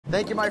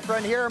Thank you, my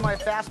friend. Here are my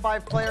Fast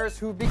 5 players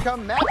who've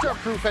become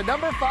matchup-proof. At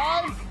number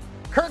 5,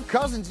 Kirk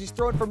Cousins. He's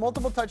thrown for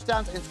multiple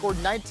touchdowns and scored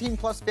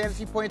 19-plus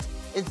fantasy points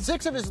in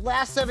 6 of his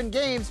last 7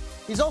 games.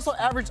 He's also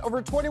averaged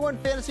over 21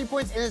 fantasy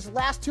points in his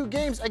last 2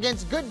 games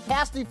against good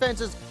pass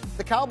defenses.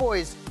 The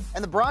Cowboys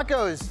and the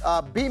Broncos.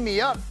 Beam me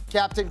up,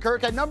 Captain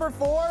Kirk. At number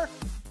 4,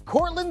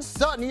 Courtland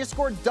Sutton. He has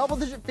scored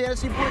double-digit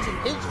fantasy points in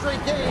 8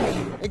 straight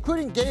games,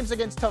 including games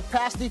against tough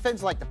pass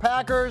defense like the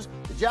Packers,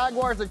 the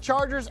Jaguars, the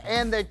Chargers,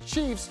 and the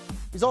Chiefs.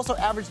 He's also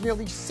averaged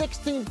nearly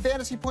 16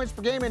 fantasy points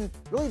per game, and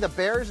really the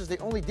Bears is the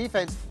only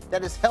defense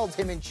that has held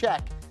him in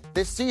check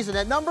this season.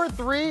 At number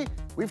 3,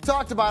 we've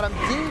talked about him,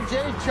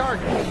 DJ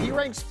Chark. He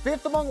ranks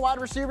 5th among wide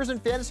receivers in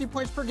fantasy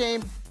points per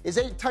game. His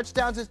 8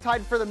 touchdowns is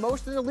tied for the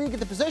most in the league at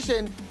the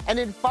position, and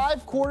in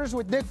 5 quarters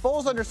with Nick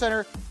Foles under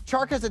center,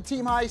 Chark has a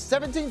team-high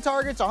 17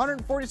 targets,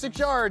 146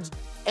 yards,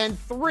 and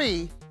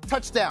 3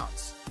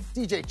 touchdowns.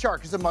 DJ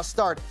Chark is a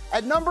must-start.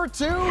 At number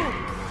 2,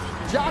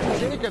 Josh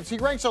Jacobs. He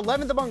ranks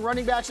 11th among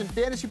running backs in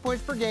fantasy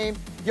points per game.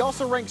 He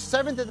also ranks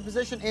 7th at the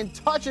position in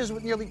touches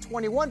with nearly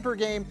 21 per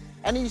game,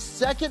 and he's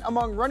 2nd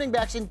among running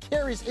backs in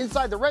carries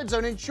inside the red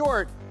zone. In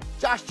short,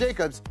 Josh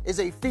Jacobs is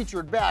a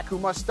featured back who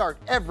must start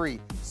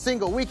every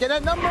single week. And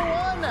at number 1,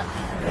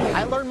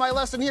 I learned my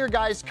lesson here,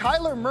 guys.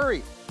 Kyler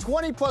Murray,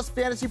 20-plus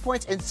fantasy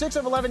points in 6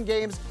 of 11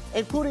 games,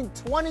 including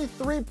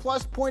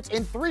 23-plus points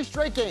in 3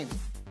 straight games.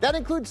 That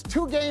includes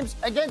 2 games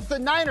against the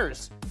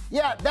Niners.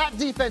 Yeah, that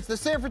defense, the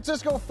San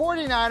Francisco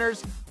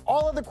 49ers,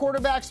 all of the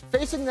quarterbacks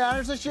facing the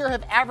Niners this year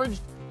have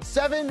averaged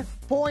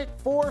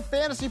 7.4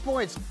 fantasy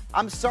points.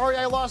 I'm sorry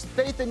I lost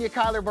faith in you,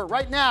 Kyler, but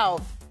right now,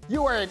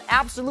 you are an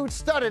absolute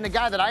stud and a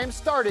guy that I am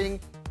starting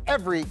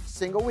every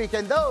single week.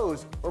 And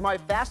those were my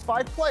Fast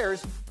 5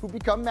 players who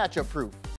become matchup-proof.